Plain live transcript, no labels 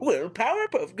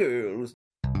called Powerpuff Girls.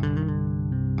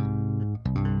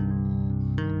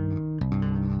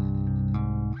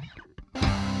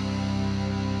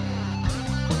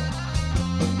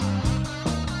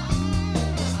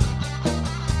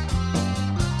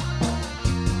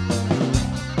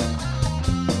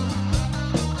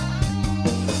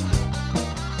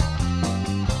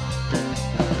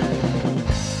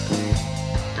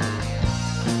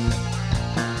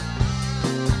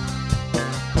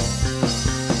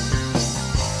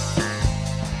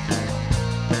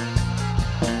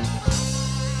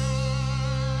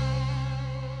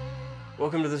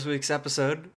 Welcome to this week's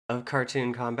episode of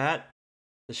Cartoon Combat,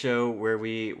 the show where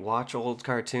we watch old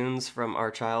cartoons from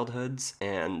our childhoods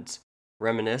and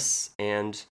reminisce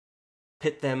and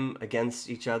pit them against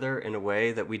each other in a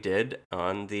way that we did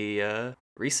on the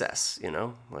recess,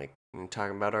 like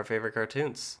talking about our favorite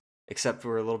cartoons. Except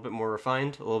we're a little bit more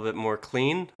refined, a little bit more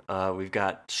clean. We've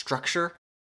got structure,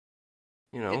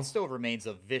 It still remains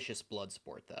a vicious blood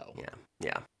sport, though.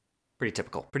 Yeah. Pretty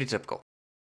typical.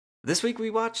 This week we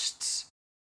watched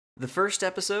the first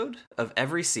episode of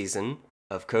every season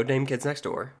of Codename Kids Next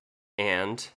Door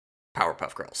and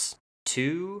Powerpuff Girls,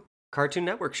 2 Cartoon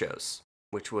Network shows,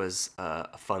 which was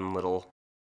a fun little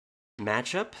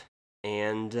matchup.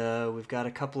 And we've got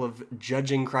a couple of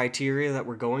judging criteria that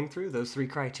we're going through. Those 3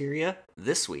 criteria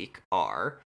this week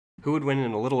are who would win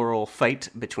in a literal fight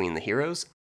between the heroes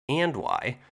and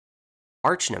why,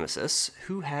 arch nemesis,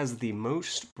 who has the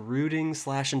most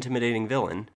brooding/intimidating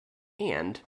villain,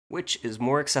 and which is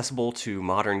more accessible to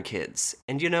modern kids.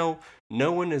 And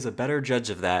no one is a better judge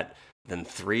of that than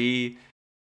 3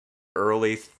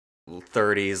 early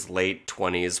 30s, late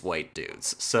 20s white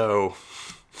dudes. So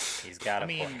he's got a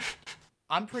point.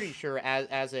 I'm pretty sure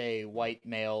as a white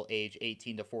male age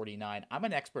 18 to 49, I'm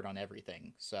an expert on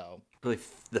everything. So really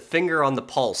the finger on the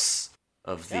pulse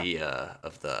of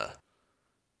the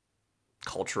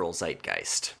cultural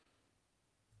zeitgeist.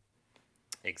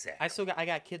 Exactly. I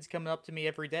got kids coming up to me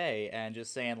every day and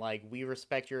just saying, like, we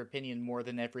respect your opinion more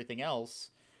than everything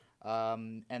else.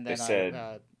 And then They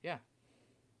said, yeah.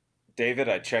 David,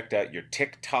 I checked out your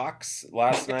TikToks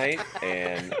last night,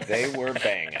 and they were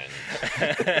banging.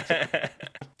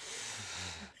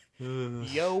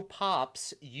 Yo,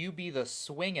 Pops, you be the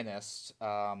swinginest.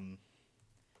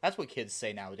 That's what kids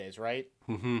say nowadays, right?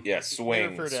 Mm-hmm. Yeah,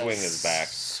 swing is back.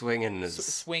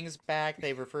 Swing's back.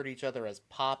 They refer to each other as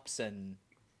Pops and,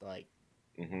 like,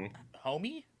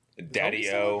 homie?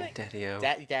 Daddy-o.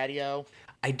 Daddy-o.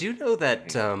 I do know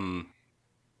that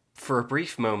for a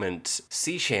brief moment,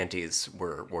 sea shanties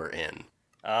were in.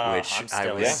 Which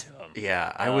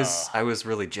I was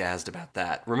really jazzed about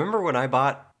that. Remember when I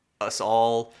bought us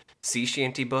all sea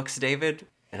shanty books, David?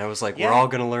 And I was like, we're all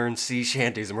going to learn sea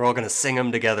shanties and we're all going to sing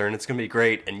them together and it's going to be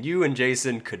great. And you and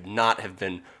Jason could not have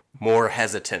been more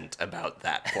hesitant about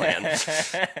that plan.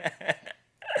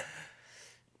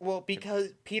 Well,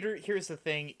 because, Peter, here's the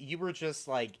thing. You were just,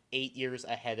 like, 8 years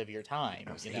ahead of your time.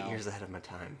 I was 8 years ahead of my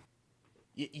time.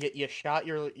 You shot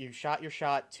your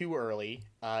shot too early.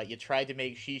 You tried to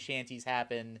make sea shanties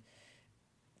happen.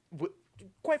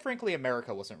 Quite frankly,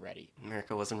 America wasn't ready.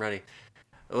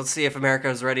 Let's see if America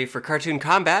is ready for Cartoon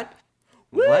Combat.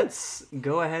 Woo! Let's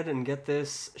go ahead and get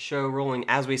this show rolling.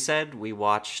 As we said, we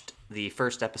watched the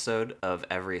first episode of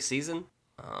every season.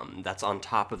 That's on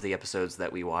top of the episodes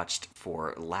that we watched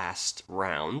for last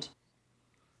round.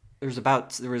 There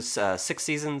was 6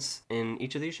 seasons in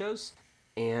each of these shows,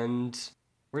 and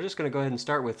we're just going to go ahead and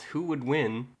start with who would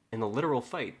win in a literal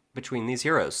fight between these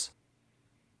heroes.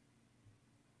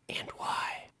 And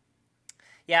why?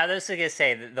 Yeah, I was going to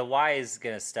say, the why is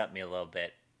going to stump me a little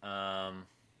bit. Because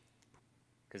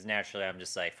naturally I'm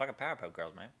just like, fucking Powerpuff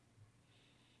Girls, man.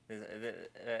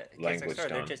 Language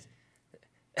done.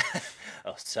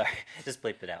 Oh, sorry. Just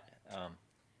bleep it out.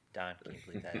 Don, can you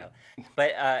bleep that out?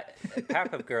 But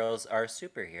Powerpuff Girls are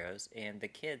superheroes, and the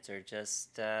kids are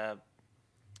just little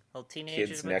teenagers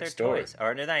kids with next their door. toys.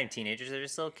 Or they're not even teenagers, they're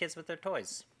just little kids with their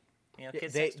toys.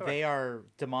 Kids next door. They are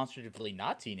demonstratively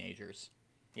not teenagers.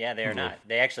 Yeah, they are not.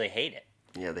 They actually hate it.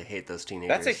 Yeah, they hate those teenagers.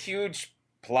 That's a huge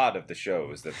plot of the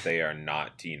show, is that they are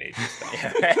not teenagers.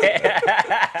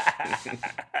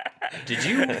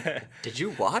 Did you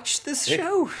watch this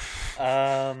show?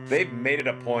 They've made it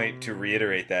a point to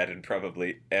reiterate that in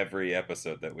probably every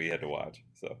episode that we had to watch.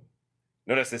 So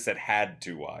notice they said had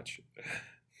to watch.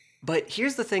 But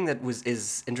here's the thing that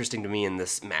is interesting to me in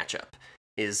this matchup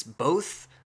is both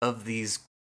of these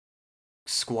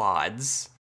squads.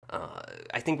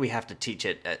 I think we have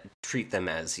to treat them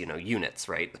as, units,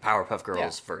 right? The Powerpuff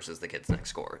Girls versus the Kids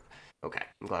Next Door. Okay,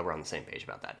 I'm glad we're on the same page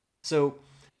about that. So,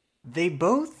 they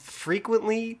both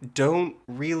frequently don't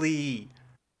really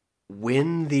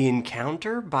win the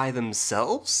encounter by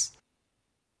themselves.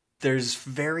 There's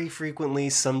very frequently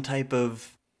some type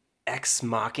of ex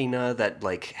machina that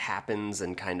like happens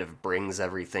and kind of brings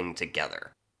everything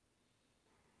together.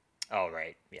 Oh,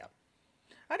 right. Yeah.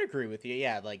 I'd agree with you.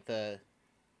 Yeah, like and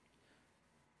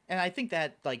I think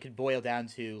that like could boil down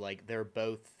to like they're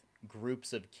both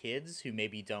groups of kids who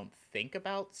maybe don't think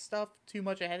about stuff too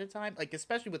much ahead of time. Like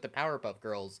especially with the Powerpuff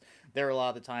Girls, there are a lot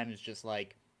of the times just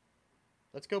like,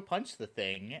 let's go punch the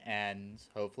thing and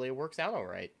hopefully it works out all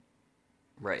right.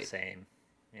 Right. Same.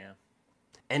 Yeah.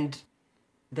 And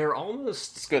they're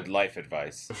almost It's good life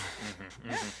advice.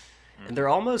 and they're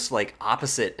almost like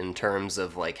opposite in terms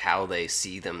of like how they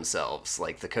see themselves.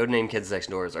 Like the Codename Kids Next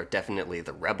Doors are definitely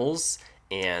the rebels,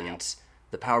 and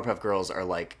the Powerpuff Girls are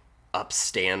like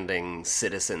upstanding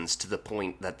citizens to the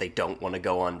point that they don't want to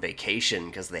go on vacation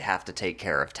because they have to take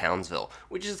care of Townsville,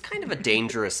 which is kind of a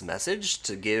dangerous message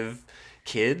to give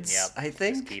kids, Yep. I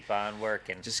think. Just keep on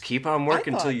working. Just keep on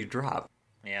working until thought- you drop.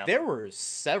 Yeah. There were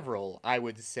several, I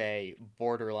would say,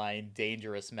 borderline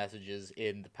dangerous messages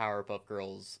in the Powerpuff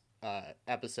Girls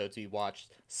episodes we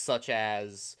watched, such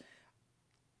as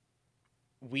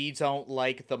we don't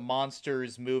like the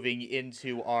monsters moving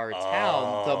into our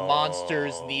town. The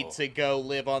monsters need to go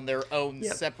live on their own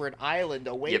Yep. separate island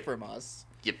away Yep. from us.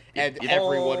 Yep. And yep,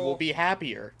 everyone Oh. will be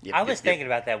happier. yep, I yep, was yep. thinking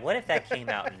about that. What if that came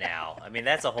out now? I mean,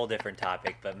 that's a whole different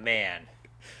topic, but man,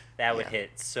 that would Yeah.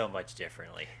 hit so much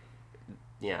differently.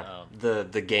 Yeah. The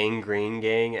Gang Green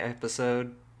Gang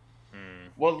episode.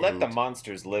 Well, let the And-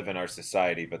 monsters live in our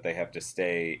society, but they have to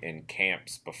stay in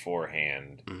camps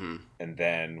beforehand, and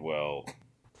then we'll.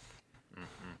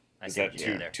 I Is see that what you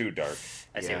did there. too dark?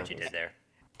 I see Yeah. what you did there.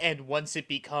 And once it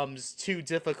becomes too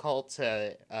difficult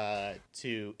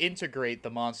to integrate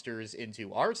the monsters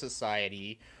into our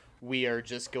society, we are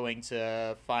just going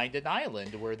to find an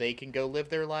island where they can go live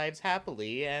their lives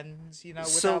happily and, without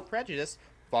So- prejudice,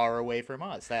 far away from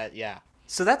us.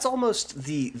 So that's almost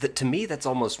the to me that's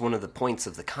almost one of the points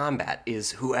of the combat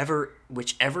is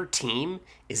whichever team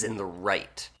is in the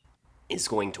right is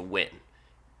going to win.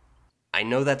 I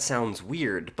know that sounds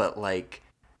weird, but like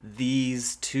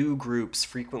these two groups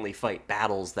frequently fight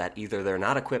battles that either they're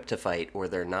not equipped to fight or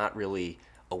they're not really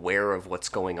aware of what's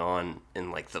going on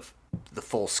in like the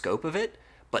full scope of it.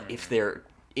 But if they're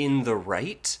in the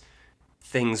right,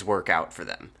 things work out for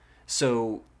them.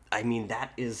 So I mean,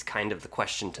 that is kind of the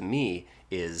question to me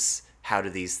is how do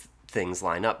these things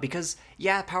line up? Because,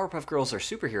 yeah, Powerpuff Girls are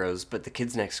superheroes, but the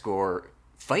Kids Next Door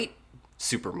fight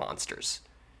super monsters.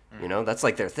 You know, that's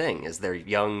like their thing, is they're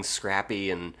young, scrappy,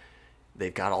 and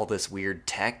they've got all this weird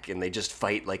tech, and they just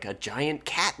fight like a giant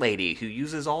cat lady who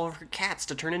uses all of her cats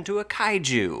to turn into a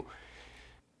kaiju.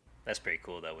 That's pretty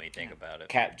cool, though, when you think about it.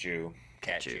 Cat Jew.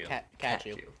 Cat Jew.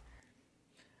 Kaiju.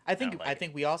 I think like I it.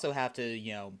 think we also have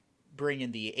to, bring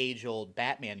in the age-old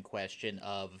Batman question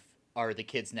of, are the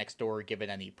kids next door given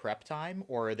any prep time,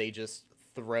 or are they just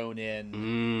thrown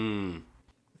in,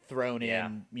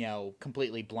 Yeah.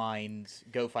 completely blind,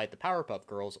 go fight the Powerpuff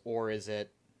Girls, or is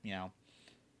it,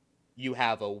 you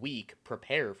have a week,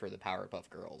 prepare for the Powerpuff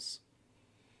Girls?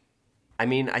 I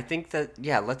mean, I think that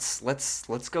let's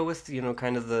go with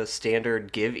kind of the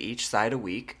standard give each side a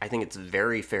week. I think it's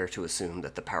very fair to assume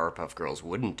that the Powerpuff Girls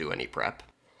wouldn't do any prep.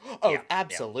 Oh, Yeah,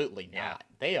 absolutely yeah. not.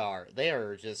 They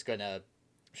are just gonna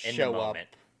In the show up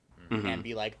moment. and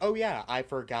be like, oh yeah, I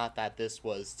forgot that this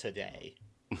was today.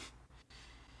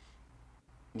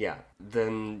 Yeah,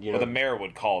 then Well, the mayor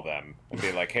would call them and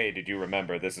be like, "Hey, did you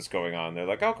remember this is going on?" They're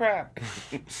like, "Oh crap!"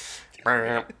 and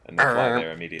they fly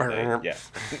there immediately. Yeah,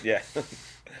 yeah.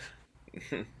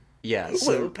 yeah.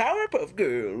 So Powerpuff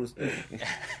Girls.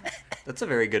 that's a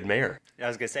very good mayor. I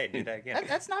was going to say, do that again.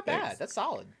 That's not bad. That's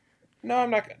solid. No, I'm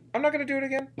not. I'm not gonna do it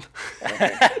again.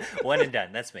 One and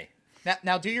done. That's me.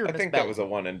 Now do your I Miss think Bell. that was a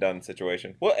one and done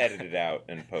situation. We'll edit it out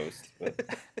in post. But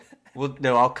Well,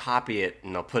 no, I'll copy it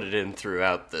and I'll put it in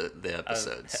throughout the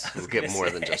episodes. I was We'll get gonna more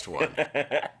than say. just one.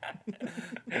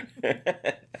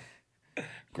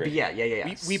 But great.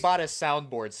 yeah. We bought a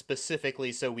soundboard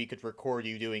specifically so we could record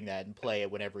you doing that and play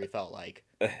it whenever we felt like.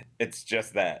 It's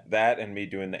just that and me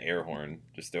doing the air horn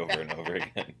just over and over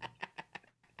again.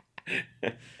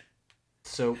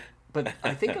 So, but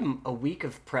I think a week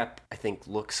of prep, I think,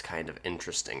 looks kind of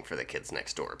interesting for the Kids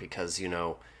Next Door because,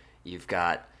 you've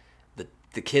got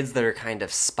the kids that are kind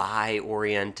of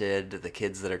spy-oriented, the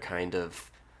kids that are kind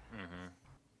of,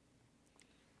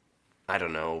 I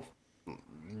don't know,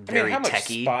 very how much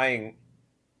techie. spying?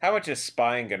 How much is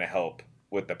spying going to help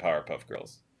with the Powerpuff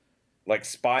Girls? Like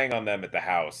spying on them at the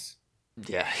house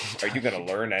Yeah. Are you going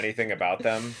to learn anything about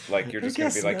them? Like, you're I just going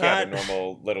to be guess like, yeah, not. they're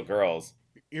normal little girls.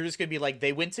 You're just gonna be like,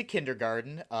 they went to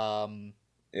kindergarten.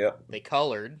 Yep. They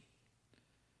colored.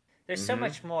 There's so Mhm.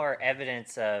 much more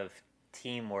evidence of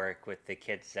teamwork with the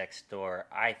kids next door,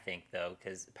 I think, though,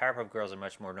 because Powerpuff Girls are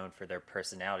much more known for their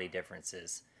personality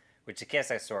differences, which the kids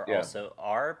next door Yeah. also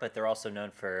are, but they're also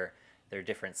known for their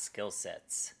different skill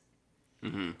sets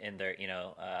Hmm. in their,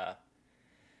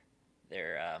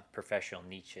 professional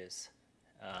niches.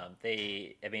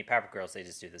 Powerpuff Girls, they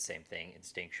just do the same thing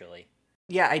instinctually.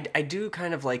 Yeah, I do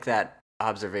kind of like that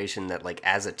observation that, like,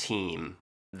 as a team,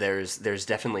 there's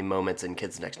definitely moments in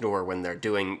Kids Next Door when they're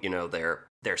doing,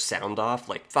 their sound off,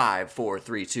 like 5, 4,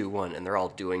 3, 2, 1, and they're all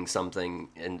doing something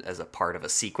as a part of a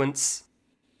sequence.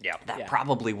 Yeah. That Yeah.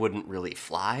 probably wouldn't really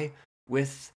fly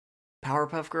with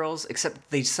Powerpuff Girls, except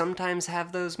they sometimes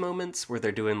have those moments where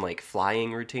they're doing, like,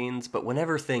 flying routines, but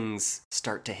whenever things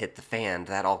start to hit the fan,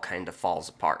 that all kind of falls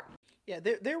apart. Yeah,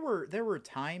 there were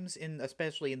times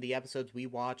especially in the episodes we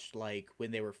watched, like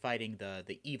when they were fighting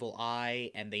the evil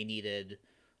eye and they needed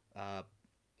uh,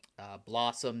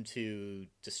 Blossom to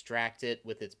distract it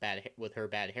with with her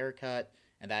bad haircut,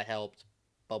 and that helped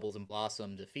Bubbles and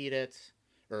Blossom defeat it,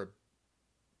 or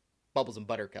Bubbles and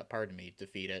Buttercup, pardon me,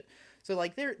 defeat it. So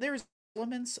like there's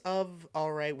elements of,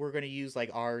 all right, we're going to use like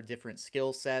our different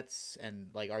skill sets and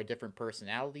like our different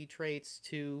personality traits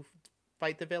to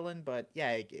fight the villain, but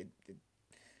yeah,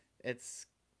 it's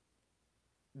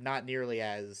not nearly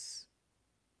as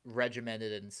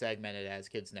regimented and segmented as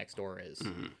Kids Next Door is.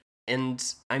 Mm-hmm.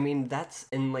 And I mean, that's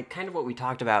and like kind of what we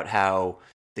talked about, how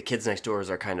the Kids Next Doors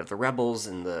are kind of the rebels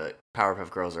and the Powerpuff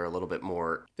Girls are a little bit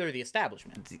more. They're the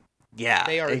establishment. Yeah,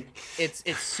 They are. It's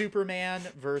Superman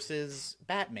versus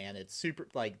Batman. It's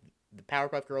like the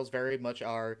Powerpuff Girls very much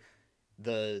are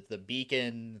the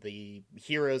beacon, the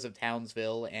heroes of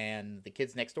Townsville, and the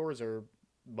Kids Next Doors are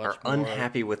much are more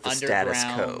unhappy with the status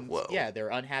quo. underground. Whoa. Yeah, they're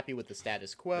unhappy with the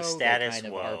status quo. The status they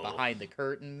kind quo. of are behind the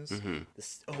curtains. Mhm.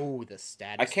 The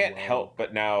status. I can't quo. help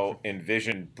but now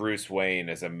envision Bruce Wayne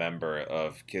as a member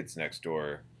of Kids Next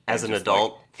Door. As and an just, like,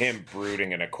 adult? him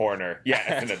brooding in a corner. Yeah,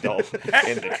 as an adult in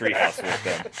the treehouse with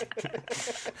them.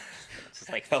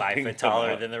 Just like Helping 5 them foot taller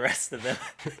out. than the rest of them.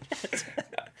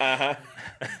 Uh huh.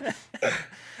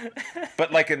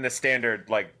 But like in the standard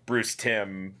like Bruce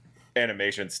Timm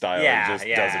animation style, Yeah, it just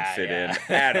yeah, doesn't fit yeah.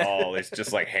 in at all. It's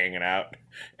just like hanging out,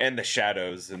 and the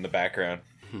shadows in the background.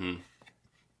 Mhm.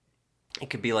 It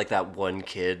could be like that one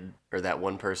kid or that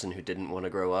one person who didn't want to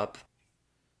grow up.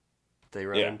 They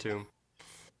run Yeah. into.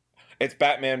 It's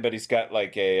Batman, but he's got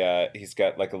like a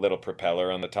little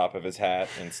propeller on the top of his hat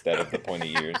instead of the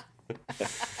pointy ears,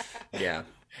 Yeah.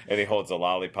 and he holds a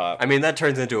lollipop. I mean, that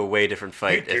turns into a way different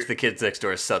fight if the Kids Next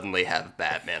Door suddenly have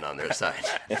Batman on their side.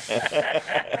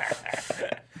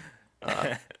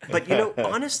 But,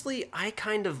 honestly, I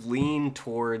kind of lean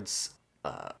towards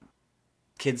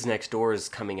Kids Next Door's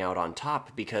coming out on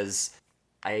top, because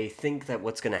I think that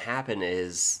what's going to happen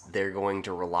is they're going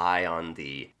to rely on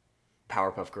the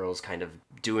Powerpuff Girls kind of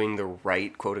doing the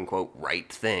right, quote-unquote,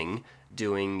 right thing,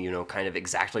 doing, kind of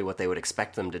exactly what they would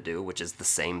expect them to do, which is the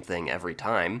same thing every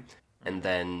time, and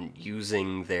then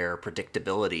using their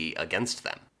predictability against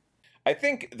them. I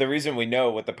think the reason we know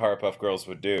what the Powerpuff Girls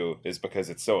would do is because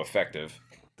it's so effective.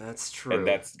 That's true. And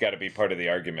that's got to be part of the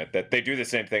argument, that they do the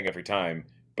same thing every time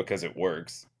because it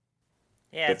works.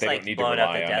 Yeah, That it's they like don't need to blowing up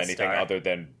rely the on Death anything Star. other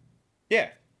than, yeah,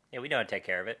 Yeah, we know how to take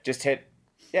care of it. just hit,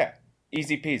 yeah,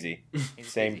 easy peasy.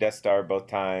 Same peasy. Death Star both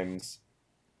times,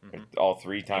 Mhm. all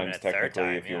 3 times a third technically,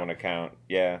 time, if you yeah. want to count.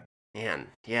 Yeah. Man,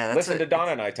 yeah, that's Listen to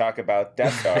Donna and I talk about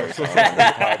Death Stars on the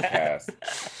podcast.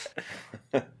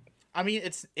 I mean,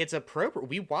 it's appropriate.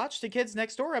 We watched a Kids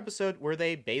Next Door episode where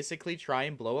they basically try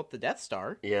and blow up the Death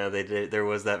Star. Yeah, they did. There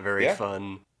was that very Yeah.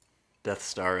 fun Death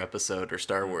Star episode or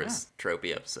Star Wars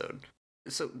tropey episode.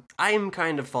 So I'm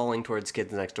kind of falling towards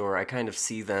Kids Next Door. I kind of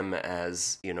see them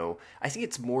as, I think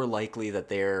it's more likely that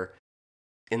they're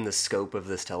in the scope of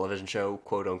this television show,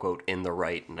 quote unquote, in the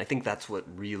right. And I think that's what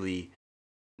really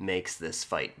makes this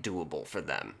fight doable for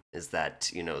them, is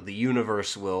that, the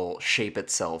universe will shape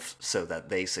itself so that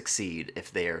they succeed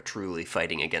if they are truly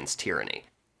fighting against tyranny.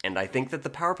 And I think that the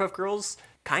Powerpuff Girls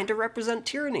kind of represent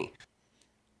tyranny.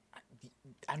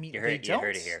 I mean, You they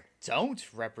heard it here. don't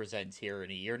represent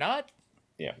tyranny. You're not.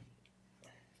 Yeah.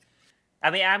 I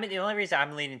mean, the only reason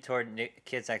I'm leaning toward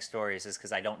Kids Next Door is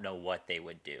because I don't know what they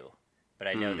would do, but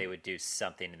I know they would do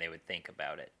something and they would think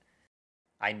about it.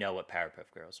 I know what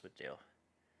Powerpuff Girls would do.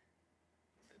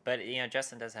 But,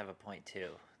 Justin does have a point, too.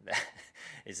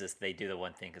 Is just they do the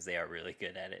one thing because they are really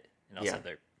good at it. And also Yeah.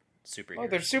 they're superheroes. Oh,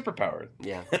 they're superpowered.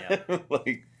 Yeah. Yeah.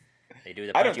 Like, They do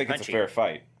the I don't think it's a fair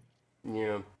fight.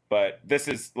 Yeah. But this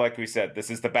is, like we said, this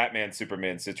is the Batman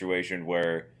Superman situation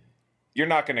where you're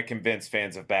not going to convince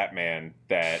fans of Batman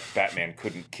that Batman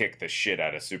couldn't kick the shit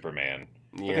out of Superman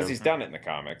because he's done it in the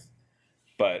comics.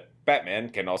 But Superman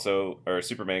can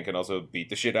also beat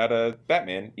the shit out of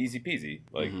Batman, easy peasy.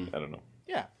 Like, I don't know.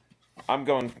 Yeah. I'm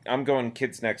going not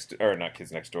Kids Next Door.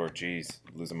 Jeez,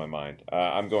 losing my mind.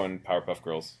 I'm going Powerpuff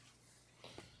Girls,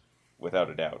 without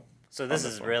a doubt. So this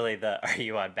is really the are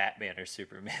you on Batman or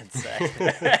Superman side?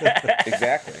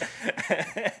 Exactly.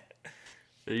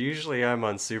 Usually I'm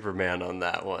on Superman on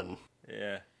that one.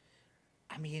 Yeah.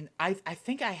 I mean, I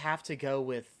think I have to go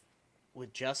with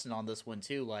Justin on this one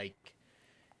too. Like,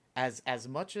 as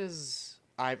much as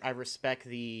I respect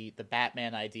the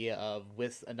Batman idea of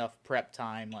with enough prep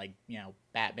time, like, you know,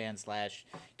 Batman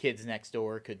 / Kids Next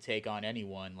Door could take on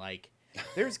anyone. Like,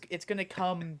 it's gonna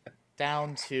come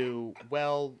down to,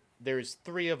 well, there's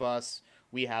 3 of us.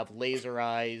 We have Laser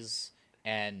Eyes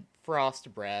and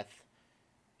Frost Breath,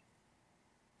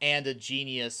 and a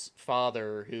genius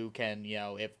father who can, you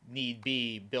know, if need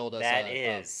be, build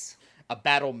us a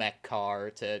battle mech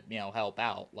car to, you know, help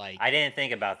out. Like, I didn't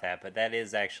think about that, but that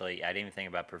is actually I didn't even think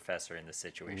about Professor in this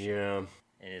situation. Yeah.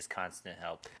 And his constant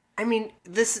help. I mean,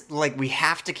 this, like, we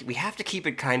have to keep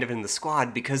it kind of in the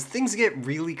squad because things get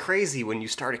really crazy when you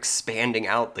start expanding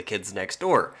out the Kids Next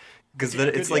Door, because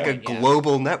it's like a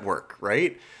global network,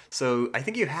 right? So I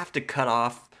think you have to cut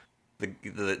off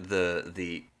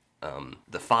the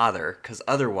father, because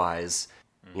otherwise,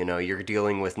 you know, you're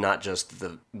dealing with not just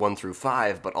the 1 through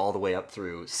 5, but all the way up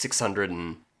through 600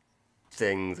 and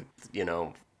things, you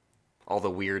know, all the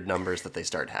weird numbers that they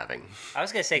start having. I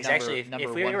was gonna say,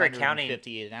 if we were counting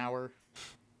 50 an hour.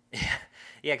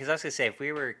 Yeah, because I was gonna say if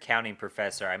we were counting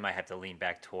Professor, I might have to lean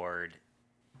back toward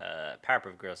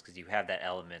Powerpuff Girls because you have that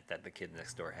element that the Kids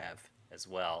Next Door have as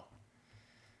well.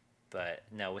 But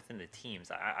no, within the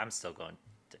teams, I'm still going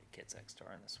to Kids Next Door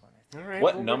on this one. All right.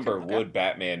 What number would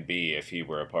Batman be if he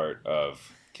were a part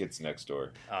of Kids Next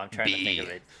Door? Oh, I'm trying to think of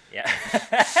it. Yeah.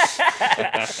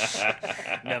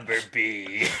 Number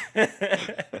B.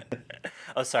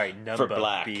 Oh, sorry. Number For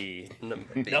black. B. Number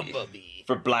B.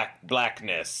 For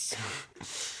blackness.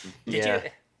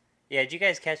 Did you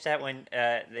guys catch that when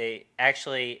they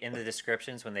actually, in the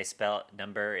descriptions, when they spell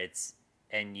number, it's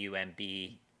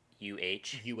NUMBUH?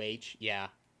 UH, yeah.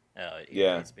 Oh, it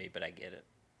Yeah. irritates me, but I get it.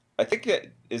 I think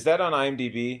is that on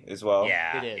IMDb as well?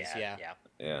 Yeah. It is, yeah.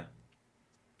 Yeah.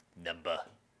 Number.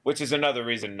 Which is another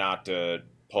reason not to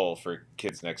pull for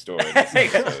Kids Next Door. In this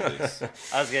episode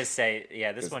I was going to say,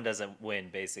 yeah, this one doesn't win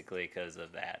basically because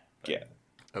of that. But. Yeah.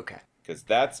 Okay. Because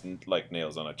that's like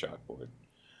nails on a chalkboard.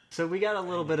 So we got a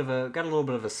little bit of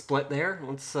a split there.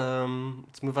 Let's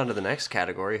move on to the next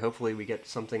category. Hopefully we get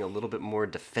something a little bit more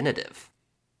definitive.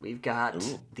 We've got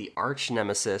the arch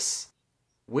nemesis.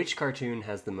 Which cartoon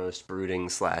has the most brooding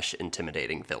 /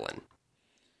 intimidating villain?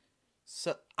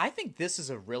 So I think this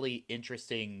is a really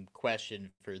interesting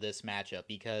question for this matchup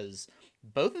because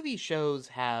both of these shows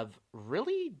have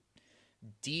really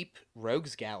deep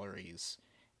rogues galleries.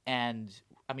 And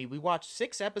I mean, we watched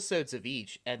 6 episodes of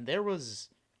each, and there was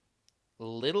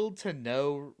little to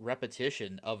no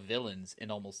repetition of villains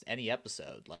in almost any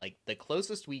episode. Like, the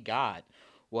closest we got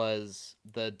was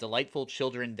the delightful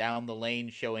children down the lane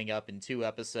showing up in 2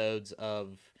 episodes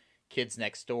of Kids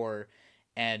Next Door,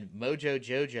 and Mojo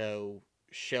Jojo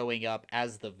showing up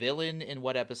as the villain in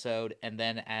one episode, and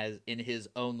then as in his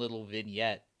own little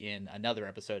vignette in another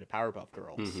episode of Powerpuff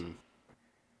Girls.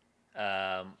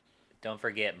 Mm-hmm. Don't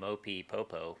forget Mopey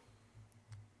Popo,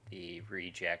 the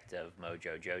reject of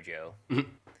Mojo Jojo,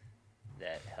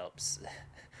 that helps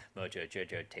Mojo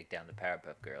Jojo take down the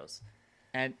Powerpuff Girls.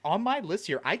 And on my list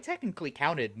here, I technically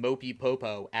counted Mopey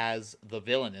Popo as the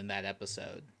villain in that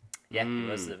episode. Yeah, he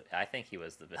was I think he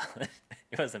was the villain.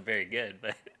 He wasn't very good,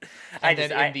 but I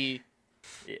just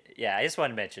wanted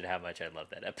to mention how much I love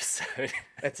that episode.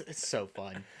 It's so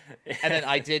fun. And then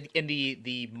I did in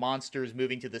the monsters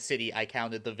moving to the city, I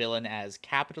counted the villain as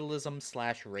capitalism /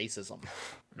 racism.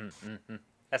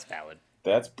 That's valid.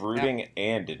 That's brooding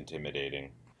and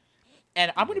intimidating.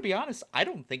 And I'm going to be honest, I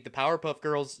don't think the Powerpuff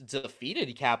Girls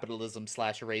defeated capitalism /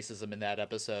 racism in that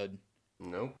episode.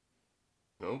 Nope.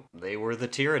 They were the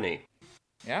tyranny.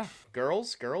 Yeah,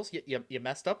 girls, you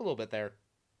messed up a little bit there.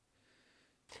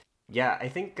 Yeah, I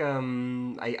think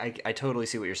I totally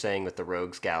see what you're saying with the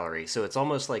rogues gallery. So it's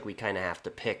almost like we kind of have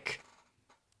to pick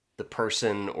the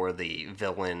person or the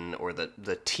villain or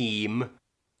the team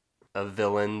of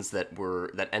villains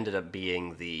that ended up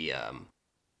being the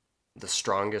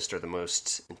strongest or the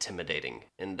most intimidating.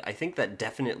 And I think that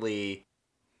definitely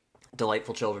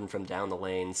Delightful Children from Down the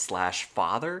Lane /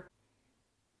 Father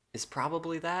is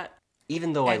probably that.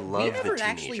 Even though I love the teenager. We never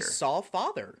actually saw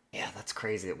Father. Yeah, that's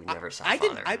crazy that we never saw I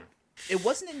Father. It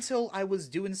wasn't until I was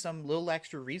doing some little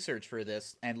extra research for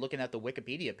this and looking at the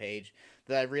Wikipedia page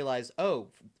that I realized,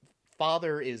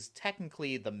 Father is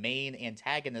technically the main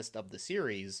antagonist of the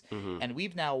series, and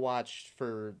we've now watched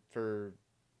for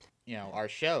our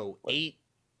show eight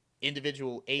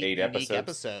unique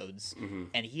episodes,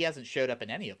 and he hasn't showed up in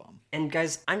any of them. And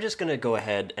guys, I'm just gonna go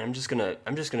ahead and I'm just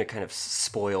gonna kind of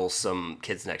spoil some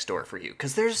Kids Next Door for you,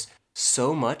 because there's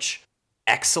so much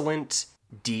excellent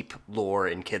deep lore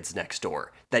in Kids Next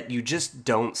Door that you just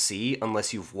don't see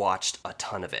unless you've watched a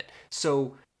ton of it.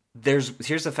 So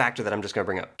here's a factor that I'm just gonna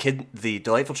bring up. The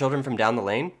Delightful Children from Down the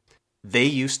Lane, they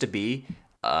used to be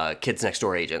Kids Next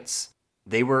Door agents.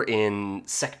 They were in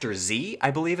Sector Z,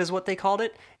 I believe is what they called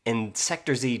it, and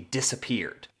Sector Z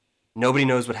disappeared. Nobody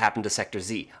knows what happened to Sector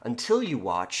Z until you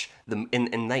watch them.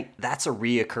 And that's a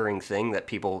reoccurring thing that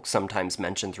people sometimes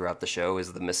mention throughout the show,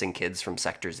 is the missing kids from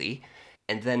Sector Z.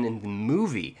 And then in the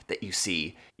movie that you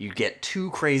see, you get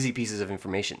two crazy pieces of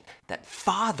information. That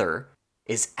Father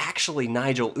is actually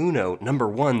Nigel Uno, number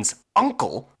one's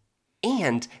uncle,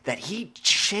 and that he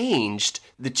changed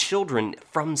the children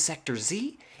from Sector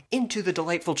Z into the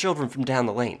Delightful Children from Down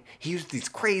the Lane. He used these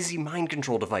crazy mind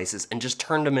control devices and just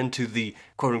turned them into the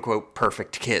quote-unquote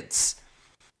perfect kids.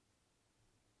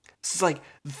 It's like,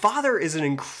 Father is an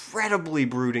incredibly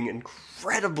brooding,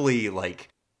 incredibly,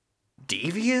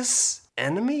 devious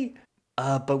enemy,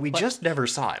 but we just never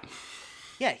saw him.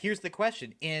 Yeah, here's the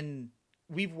question.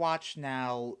 We've watched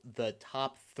now the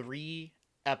top 3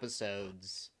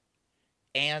 episodes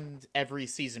and every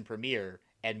season premiere,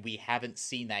 and we haven't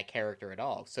seen that character at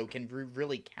all. So can we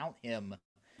really count him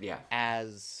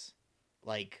as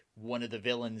one of the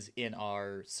villains in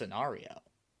our scenario?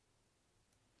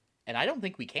 And I don't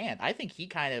think we can. I think he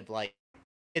kind of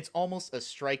it's almost a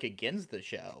strike against the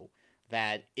show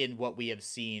that in what we have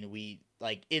seen, we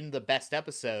in the best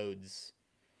episodes,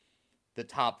 the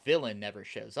top villain never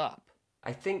shows up.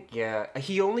 I think,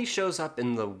 he only shows up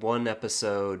in the one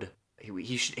episode.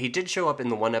 He did show up in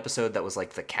the one episode that was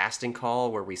the casting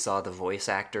call, where we saw the voice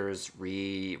actors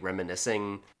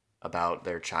reminiscing about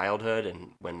their childhood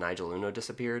and when Nigel Uno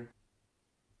disappeared.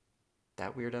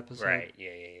 That weird episode, right? Yeah.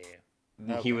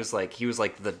 Okay. He was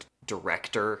the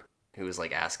director who was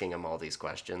asking him all these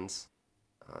questions.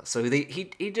 So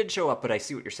he did show up, but I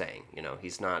see what you're saying.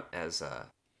 He's not as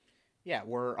Yeah,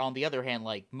 where on the other hand,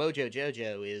 Mojo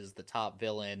Jojo is the top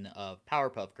villain of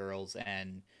Powerpuff Girls,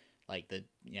 and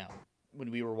when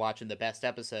we were watching the best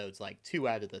episodes, 2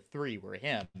 out of the 3 were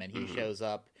him, and he shows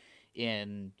up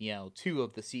in 2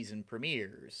 of the season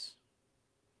premieres.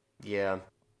 Yeah,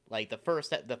 the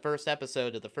first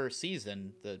episode of the first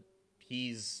season,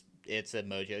 it's a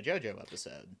Mojo Jojo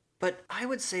episode. But I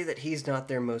would say that he's not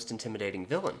their most intimidating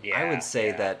villain. I would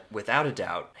say that, without a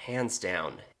doubt, hands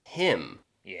down, him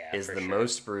is the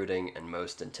most brooding and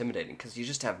most intimidating, because you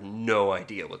just have no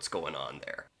idea what's going on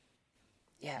there.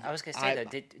 Yeah, I was going to say,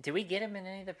 though, did we get him in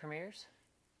any of the premieres?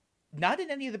 Not in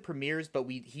any of the premieres, but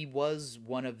he was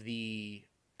one of the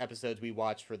episodes we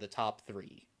watched for the top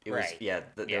 3. There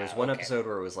was one episode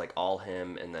where it was all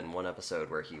him, and then one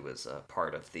episode where he was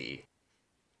part of the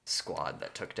squad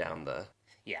that took down the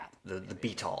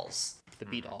Beatles. The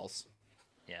Beatles.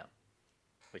 Yeah.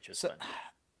 Which was fun.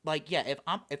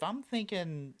 If I'm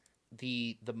thinking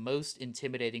the most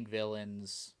intimidating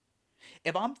villains,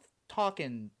 if I'm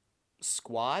talking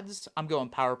squads, I'm going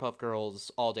Powerpuff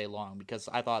Girls all day long, because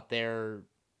I thought their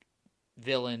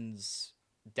villains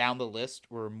down the list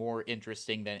were more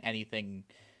interesting than anything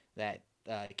that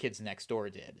Kids Next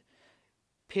Door did.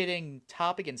 Pitting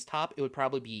top against top, it would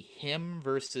probably be him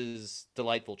versus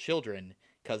Delightful Children,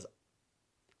 because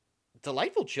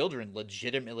Delightful Children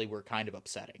legitimately were kind of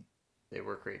upsetting. They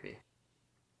were creepy.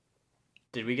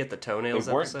 Did we get the toenails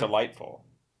They weren't episode? delightful.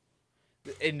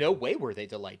 In no way were they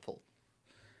delightful.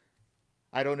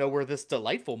 I don't know where this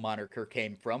delightful moniker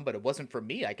came from, but it wasn't from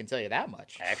me, I can tell you that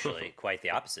much. Actually, quite the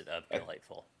opposite of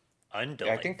delightful. Undelightful.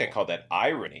 I think they call that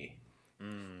irony.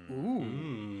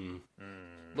 Ooh.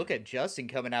 Look at Justin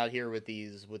coming out here with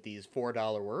these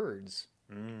 $4 words.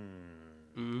 What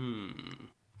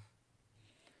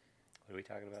are we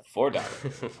talking about?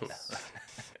 $4.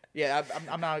 Yeah,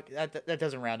 I'm not. That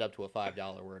doesn't round up to a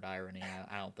 $5 word, irony.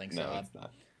 I don't think so. No, it's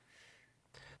not.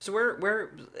 So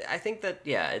I think that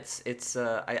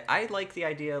I like the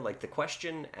idea, the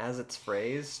question as it's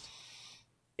phrased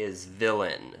is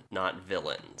villain, not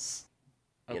villains.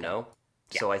 Okay. You know?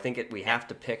 Yeah. So I think we have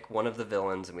to pick one of the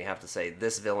villains, and we have to say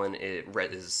this villain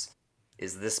is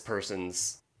this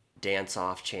person's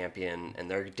dance-off champion, and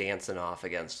they're dancing off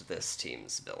against this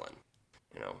team's villain.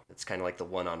 You know, it's kind of like the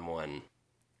one-on-one.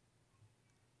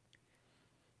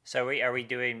 So are we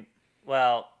doing...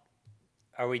 Well,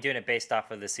 are we doing it based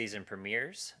off of the season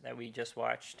premieres that we just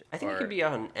watched? I think it could be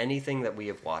on anything that we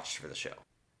have watched for the show.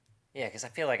 Yeah, because I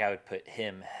feel like I would put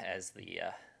him as the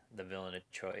villain of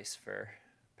choice for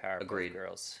Powerpuff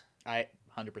Girls.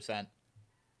 100%.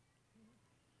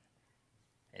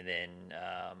 And then,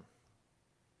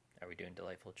 are we doing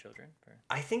Delightful Children?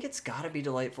 I think it's got to be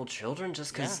Delightful Children,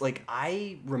 just because, like,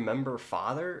 I remember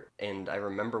Father, and I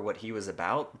remember what he was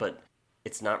about, but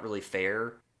it's not really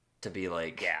fair to be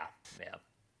like, yeah,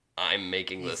 I'm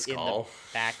making this He's call. in the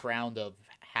background of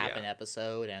half an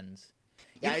episode, and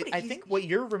Yeah, yeah, but I think what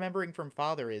you're remembering from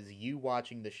Father is you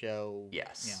watching the show.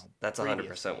 Yes, you know, that's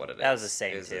 100% what it is. That was the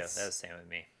same too. That was the same with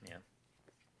me. Yeah.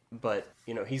 But,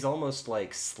 you know, he's almost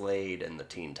like Slade in the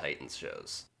Teen Titans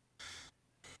shows.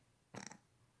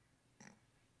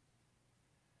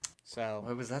 So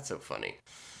Why was that so funny?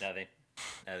 Nothing.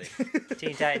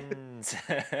 Teen Titans.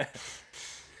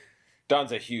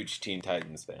 Don's a huge Teen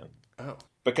Titans fan. Oh.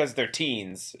 Because they're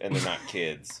teens and they're not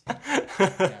kids.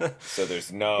 So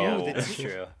there's no... Yeah, that's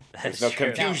true. There's no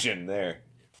confusion there.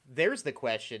 there's the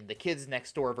question: the kids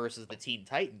next door versus the Teen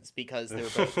Titans, because they're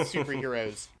both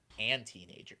superheroes and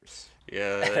teenagers.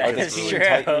 Yeah, Are the That's Teen true.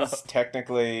 Titans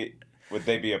technically... Would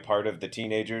they be a part of the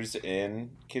teenagers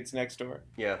in Kids Next Door?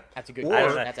 yeah. That's a good Or-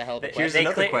 question. That's a hell of a Here's question. Here's They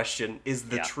another claim- question. Is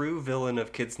the Yeah. true villain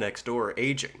of Kids Next Door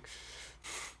aging?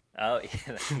 Oh,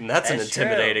 yeah. That's an true.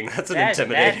 intimidating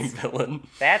That's- villain.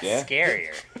 That's Yeah.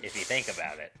 scarier if you think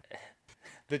about it.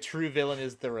 The true villain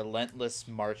is the relentless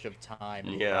march of time.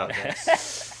 and Yeah.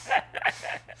 progress.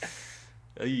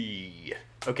 Ay.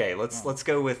 Okay, let's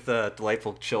go with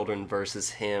Delightful Children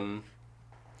versus him.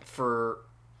 For,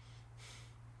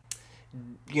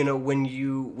 you know, when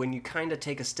you kind of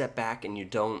take a step back and you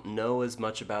don't know as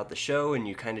much about the show and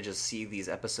you kind of just see these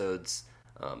episodes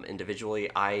individually,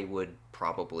 I would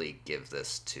probably give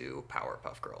this to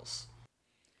Powerpuff Girls.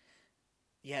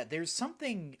 Yeah, there's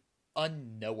something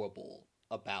unknowable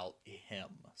about him.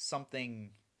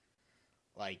 Something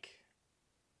like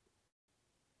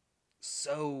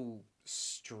so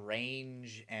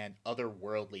strange and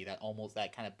otherworldly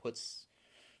that kind of puts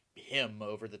him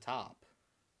over the top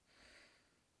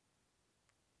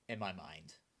in my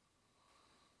mind.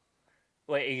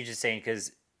 Wait, are you just saying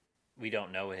because we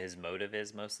don't know what his motive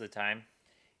is most of the time?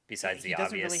 Besides He the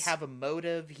doesn't obvious. really have a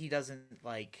motive. He doesn't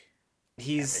like.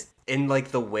 He's in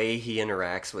like the way he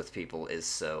interacts with people is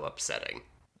so upsetting.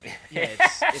 Yeah,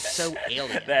 it's so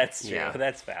alien. That's true. Yeah.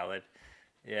 That's valid.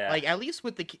 Yeah. Like, at least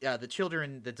with the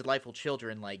children, the Delightful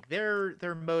Children, like their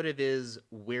motive is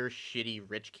we're shitty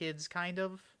rich kids, kind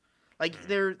of. Like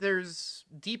there's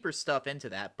deeper stuff into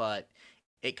that, but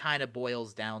it kind of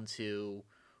boils down to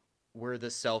we're the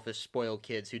selfish, spoiled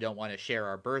kids who don't want to share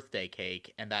our birthday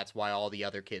cake, and that's why all the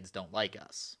other kids don't like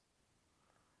us.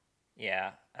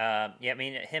 Yeah. Yeah, I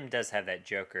mean, him does have that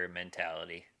Joker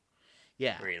mentality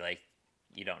Yeah, where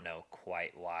you don't know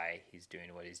quite why he's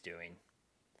doing what he's doing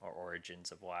or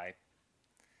origins of why.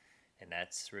 And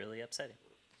that's really upsetting.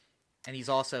 and he's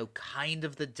also kind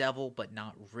of the devil, but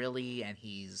not really, and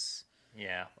he's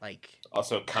Yeah. like,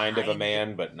 Also kind of a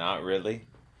man, but not really.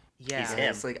 yeah, He's him.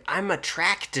 It's like, I'm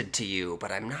attracted to you,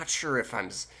 but I'm not sure if I'm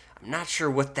not sure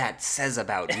what that says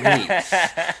about me.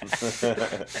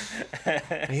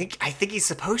 I think he's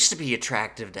supposed to be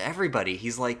attractive to everybody.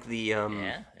 He's like the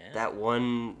Yeah. that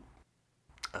one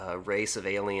race of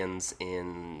aliens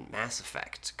in Mass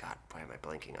Effect. God, why am I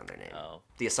blanking on their name? Oh.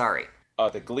 The Asari.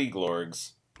 The Glee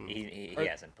Glorgs. He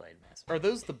hasn't played Mass Are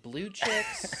those the blue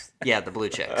chicks? Yeah, the blue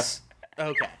chicks.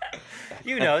 Okay.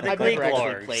 You know, the I've Glee never actually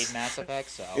Glorgs. played Mass Effect,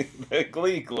 so. The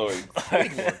Glee Glorgs.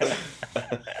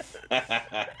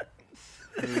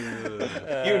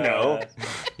 You know.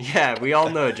 Yeah, we all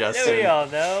know, Justin. We all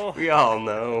know. We all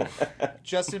know.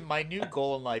 Justin, my new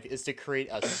goal in life is to create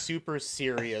a super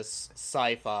serious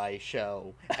sci-fi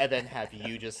show and then have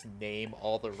you just name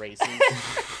all the races.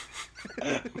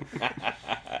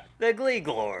 The Glee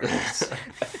Glorgs.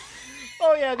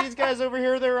 Oh yeah, these guys over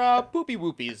here, they're poopy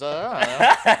whoopies.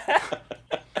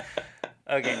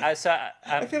 Okay, so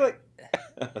I feel like...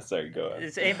 Sorry, go on.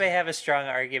 does anybody have a strong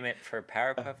argument for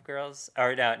Powerpuff Girls?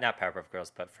 Or no, not Powerpuff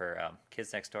Girls, but for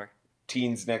Kids Next Door?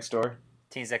 Teens Next Door?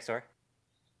 Teens Next Door?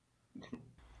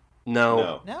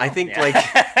 No. No. I think, Yeah. like,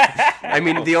 I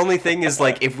mean, the only thing is,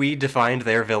 like, if we defined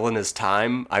their villain as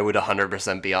time, I would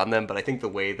 100% be on them, but I think the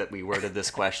way that we worded this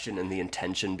question and the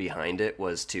intention behind it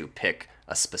was to pick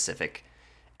a specific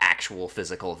actual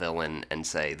physical villain and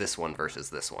say this one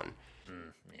versus this one.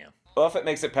 Yeah. Well, if it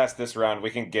makes it past this round, we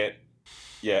can get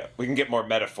more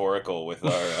metaphorical with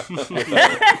our, with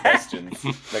our questions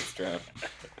next round.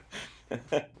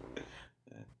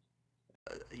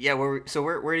 Yeah, where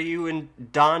do you and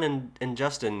Don and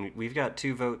Justin? We've got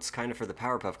 2 votes kind of for the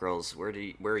Powerpuff Girls. Where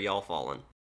are y'all falling?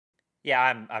 Yeah,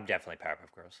 I'm definitely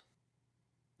Powerpuff Girls.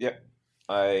 Yep,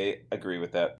 I agree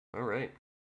with that. All right,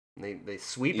 they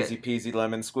sweep Easy it. peasy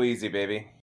lemon squeezy, baby.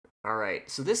 All right,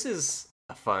 so this is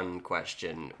a fun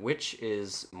question. Which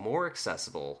is more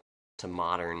accessible to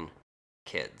modern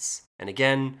kids? And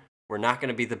again, we're not going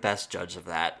to be the best judge of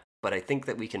that, but I think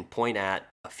that we can point at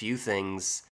a few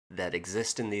things that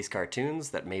exist in these cartoons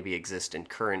that maybe exist in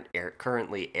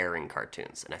currently airing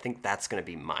cartoons. And I think that's going to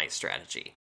be my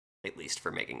strategy, at least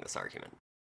for making this argument.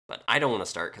 But I don't want to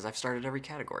start because I've started every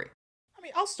category. I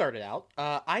mean, I'll start it out.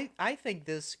 I think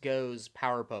this goes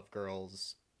Powerpuff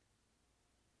Girls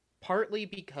partly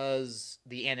because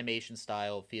the animation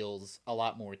style feels a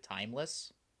lot more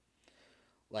timeless.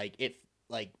 I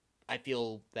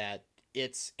feel that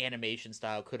its animation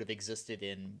style could have existed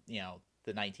in,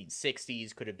 the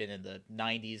 1960s, could have been in the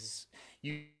 90s.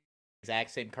 You exact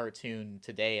same cartoon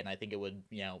today, and I think it would,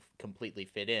 completely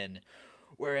fit in.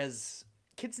 Whereas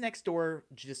Kids Next Door,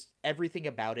 just everything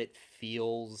about it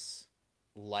feels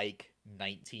like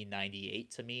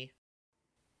 1998 to me.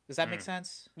 Does that make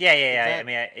sense? Yeah. I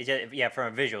mean,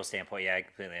 from a visual standpoint, I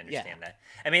completely understand that.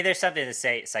 I mean, there's something to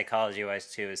say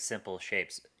psychology-wise too. Is simple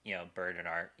shapes, burden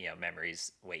our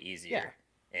memories way easier.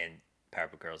 Yeah. And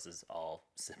Powerpuff Girls is all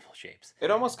simple shapes.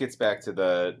 It almost gets back to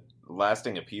the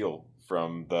lasting appeal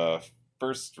from the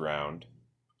first round,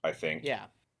 I think. Yeah.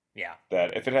 Yeah.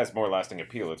 That if it has more lasting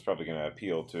appeal, it's probably going to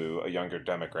appeal to a younger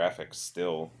demographic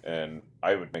still. And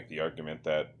I would make the argument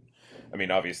that, I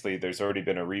mean, obviously, there's already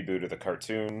been a reboot of the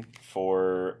cartoon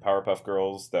for Powerpuff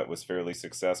Girls that was fairly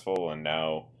successful. And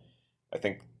now I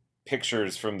think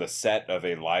pictures from the set of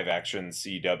a live-action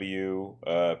CW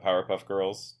Powerpuff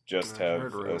Girls just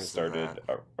have started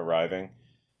arriving.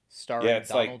 Starring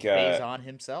Donald Faison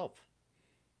himself.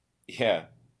 Yeah.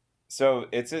 So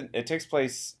it takes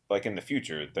place like in the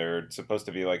future. They're supposed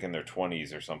to be like in their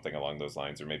 20s or something along those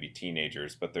lines, or maybe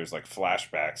teenagers, but there's like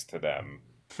flashbacks to them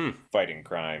fighting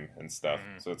crime and stuff.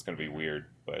 So it's going to be weird,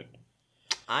 but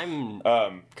I'm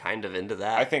kind of into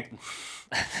that. I think,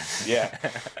 yeah.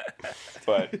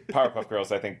 But Powerpuff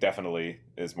Girls, I think, definitely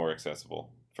is more accessible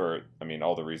for, I mean,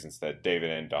 all the reasons that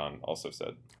David and Don also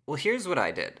said. Well, here's what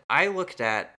I did. I looked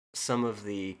at some of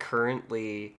the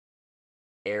currently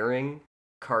airing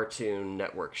Cartoon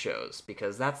Network shows,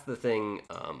 because that's the thing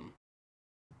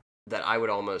that I would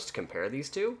almost compare these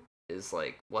to, is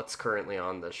like what's currently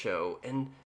on the show.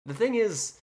 And the thing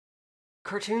is,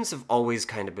 cartoons have always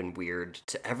kind of been weird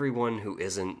to everyone who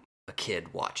isn't a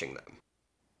kid watching them.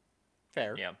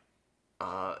 Fair. Yeah.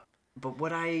 But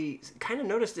what I kind of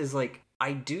noticed is, like,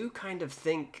 I do kind of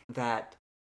think that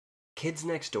Kids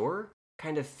Next Door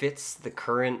kind of fits the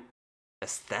current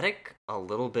aesthetic a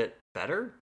little bit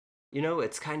better.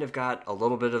 It's kind of got a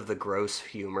little bit of the gross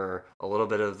humor, a little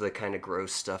bit of the kind of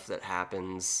gross stuff that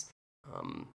happens.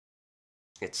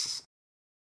 It's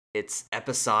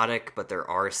episodic, but there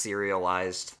are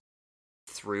serialized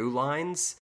through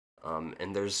lines. And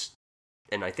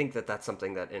I think that that's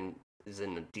something that is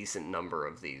in a decent number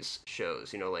of these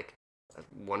shows. Like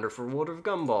Wonderful World of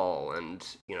Gumball and,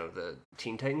 the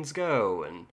Teen Titans Go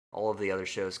and all of the other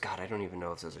shows. God, I don't even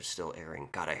know if those are still airing.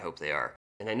 God, I hope they are.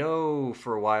 And I know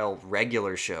for a while,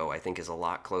 Regular Show, I think, is a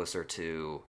lot closer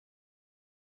to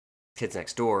Kids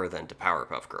Next Door than to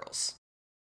Powerpuff Girls.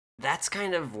 That's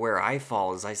kind of where I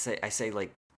fall, is I say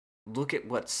like, look at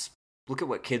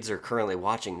what kids are currently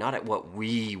watching, not at what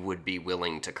we would be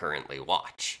willing to currently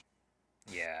watch.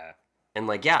 Yeah. And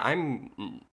like, yeah,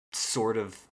 I'm sort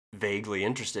of vaguely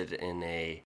interested in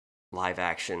a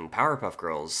live-action Powerpuff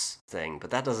Girls thing,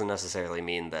 but that doesn't necessarily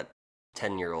mean that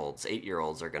 10-year-olds,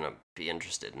 8-year-olds are going to be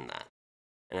interested in that.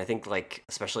 And I think, like,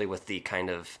 especially with the kind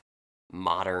of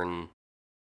modern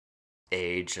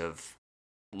age of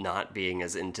not being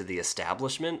as into the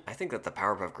establishment, I think that the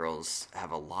Powerpuff Girls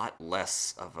have a lot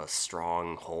less of a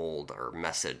strong hold or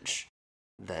message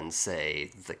than,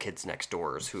 say, the Kids Next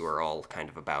Doors, who are all kind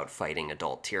of about fighting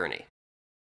adult tyranny.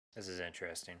 This is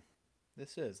interesting.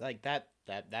 This is like that's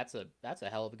a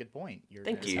hell of a good point.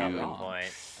 Thank you.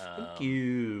 Thank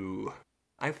you.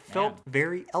 I felt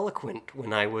very eloquent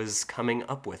when I was coming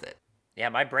up with it. Yeah,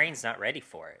 my brain's not ready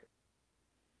for it.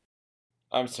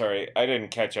 I'm sorry, I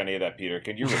didn't catch any of that, Peter.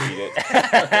 Could you repeat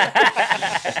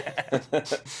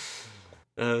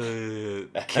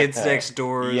it? Kids Next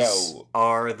Doors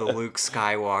are the Luke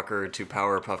Skywalker to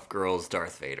Powerpuff Girls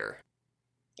Darth Vader.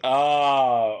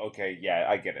 Oh, okay, yeah,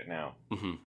 I get it now.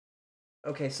 Mm-hmm.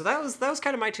 Okay, so that was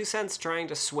kind of my 2 cents trying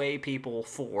to sway people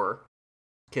for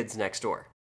Kids Next Door.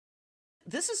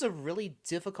 This is a really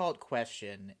difficult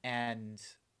question, and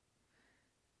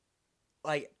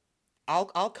like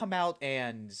I'll come out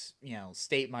and,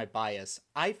 state my bias.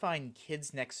 I find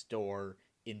Kids Next Door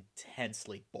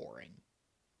intensely boring.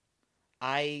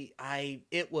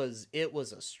 It was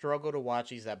a struggle to watch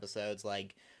these episodes.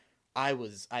 Like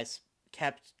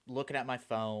kept looking at my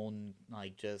phone,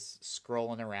 like just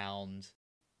scrolling around.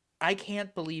 I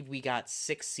can't believe we got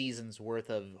 6 seasons worth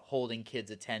of holding kids'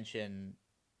 attention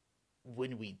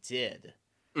when we did.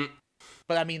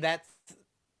 But I mean, that's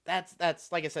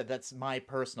like I said, that's my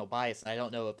personal bias. I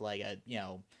don't know if like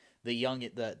the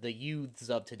youths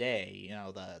of today,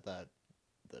 the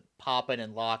popping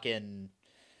and locking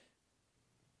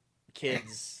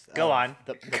kids. Go on.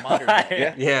 The modern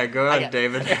day. Yeah, go on,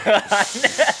 David.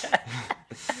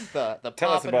 the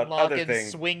Tell us popping about and other locking,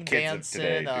 things swing kids of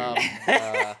dancing.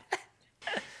 today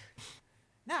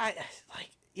No,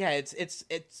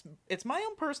 it's my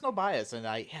own personal bias, and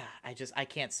I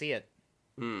can't see it.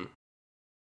 Hmm.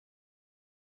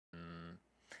 I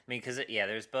mean, because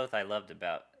there's both I loved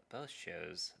about both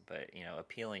shows, but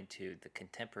appealing to the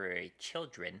contemporary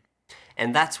children.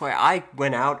 And that's why I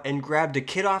went out and grabbed a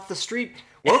kid off the street.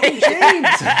 Welcome, James!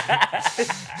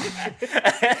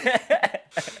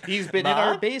 He's been in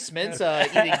our basement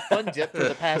eating Fun Dip for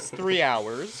the past 3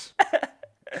 hours.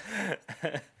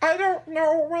 I don't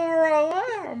know where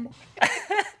I am.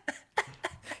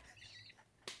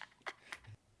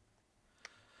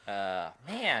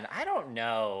 Man, I don't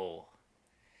know.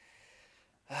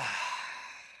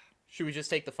 Should we just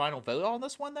take the final vote on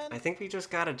this one then? I think we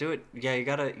just gotta do it. Yeah, you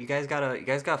guys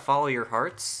gotta follow your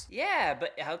hearts. Yeah,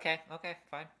 but okay,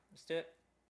 fine, let's do it.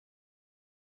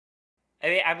 I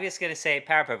mean, I'm just gonna say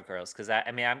Powerpuff Girls because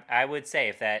I would say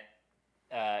if that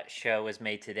show was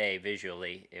made today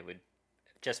visually, it would,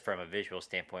 just from a visual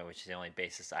standpoint, which is the only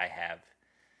basis I have,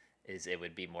 is it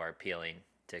would be more appealing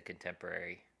to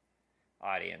contemporary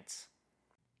audience.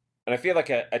 And I feel like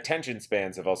attention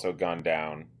spans have also gone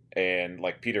down. And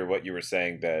like Peter, what you were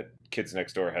saying, that Kids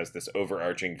Next Door has this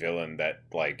overarching villain that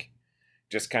like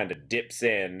just kind of dips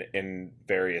in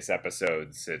various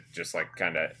episodes. It just like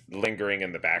kind of lingering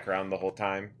in the background the whole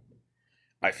time.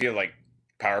 I feel like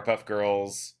Powerpuff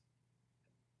Girls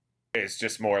is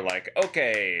just more like,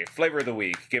 okay, flavor of the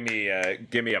week. Give me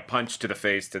a punch to the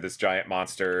face to this giant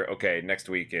monster. Okay, next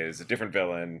week is a different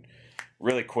villain.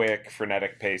 Really quick,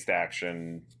 frenetic paced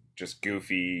action, just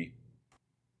goofy.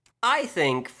 I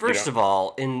think, first of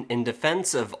all, in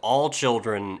defense of all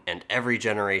children and every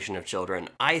generation of children,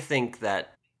 I think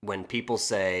that when people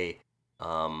say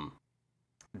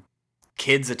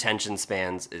kids' attention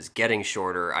spans is getting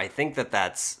shorter, I think that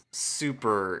that's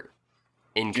super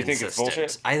inconsistent. Do you think it's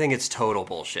bullshit? I think it's total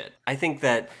bullshit. I think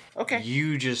that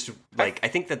you just, like, I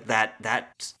think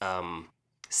that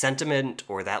sentiment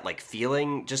or that, like,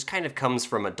 feeling just kind of comes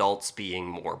from adults being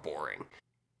more boring.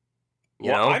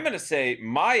 You know? I'm going to say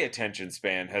my attention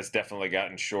span has definitely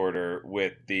gotten shorter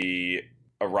with the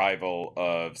arrival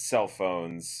of cell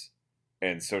phones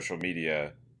and social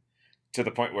media, to the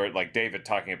point where, like David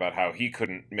talking about how he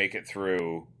couldn't make it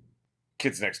through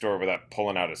Kids Next Door without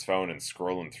pulling out his phone and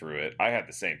scrolling through it. I had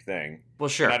the same thing. Well,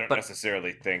 sure. And I don't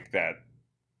necessarily think that,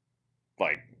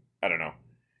 like, I don't know.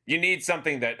 You need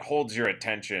something that holds your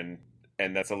attention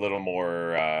and that's a little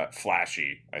more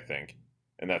flashy, I think.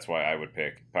 And that's why I would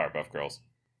pick Powerpuff Girls.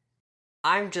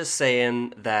 I'm just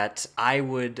saying that I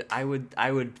would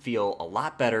feel a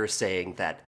lot better saying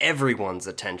that everyone's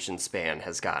attention span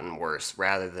has gotten worse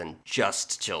rather than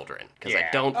just children, because I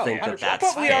don't think that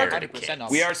that's fair to kids.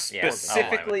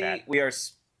 We are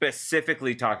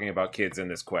specifically talking about kids in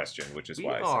this question, which is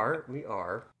why we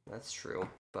are. That's true.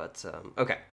 But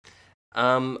okay.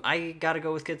 I gotta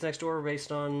go with Kids Next Door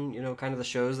based on, kind of the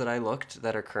shows that I looked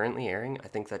that are currently airing. I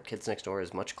think that Kids Next Door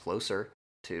is much closer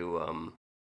to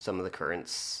some of the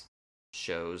current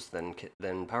shows than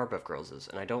Powerpuff Girls is,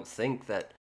 and I don't think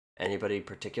that anybody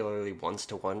particularly wants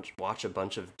to watch a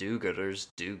bunch of do-gooders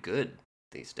do good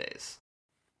these days.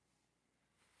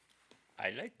 I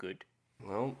like good.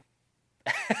 Well,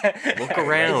 look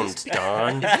around,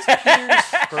 Don. Is this Peter's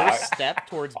first step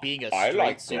towards being a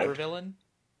straight supervillain?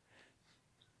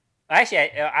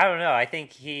 Actually, I don't know. I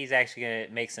think he's actually going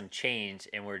to make some change,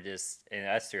 and us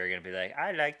three are going to be like,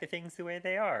 I like the things the way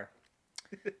they are.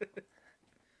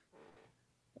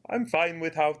 I'm fine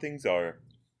with how things are.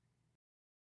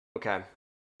 Okay.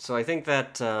 So I think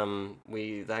that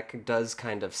that does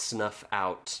kind of snuff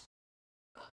out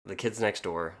the Kids Next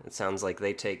Door. It sounds like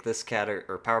they take this category,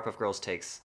 or Powerpuff Girls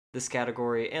takes this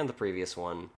category and the previous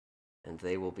one, and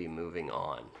they will be moving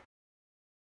on.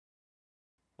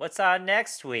 What's on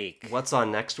next week? What's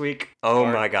on next week? Oh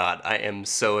my god, I am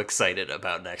so excited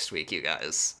about next week, you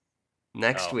guys.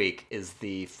 Next week is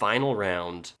the final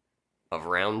round of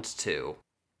round 2.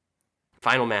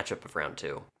 Final matchup of round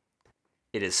 2.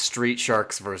 It is Street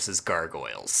Sharks versus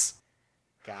Gargoyles.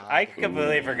 God. I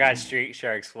completely forgot Street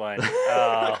Sharks won.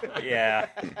 Oh, yeah.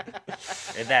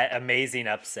 And that amazing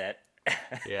upset.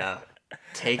 Yeah.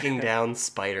 Taking down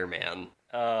Spider-Man.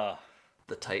 Oh,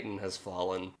 The Titan has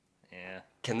fallen. yeah.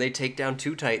 Can they take down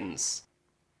 2 Titans?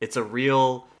 It's a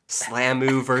real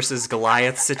Slamu versus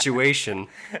Goliath situation.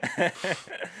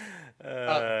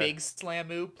 Big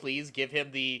Slamu, please give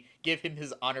him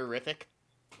his honorific.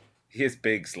 He is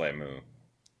Big Slamu.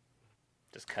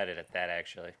 Just cut it at that,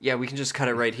 actually. Yeah, we can just cut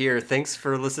it right here. Thanks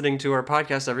for listening to our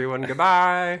podcast, everyone.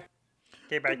 Goodbye.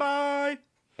 Okay, bye. Goodbye.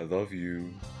 I love you.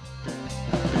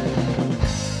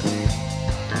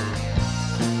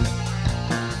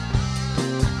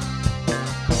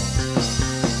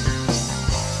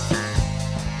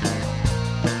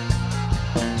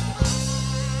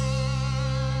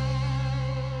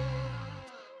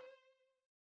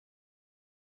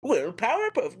 Well,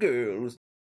 Powerpuff Girls.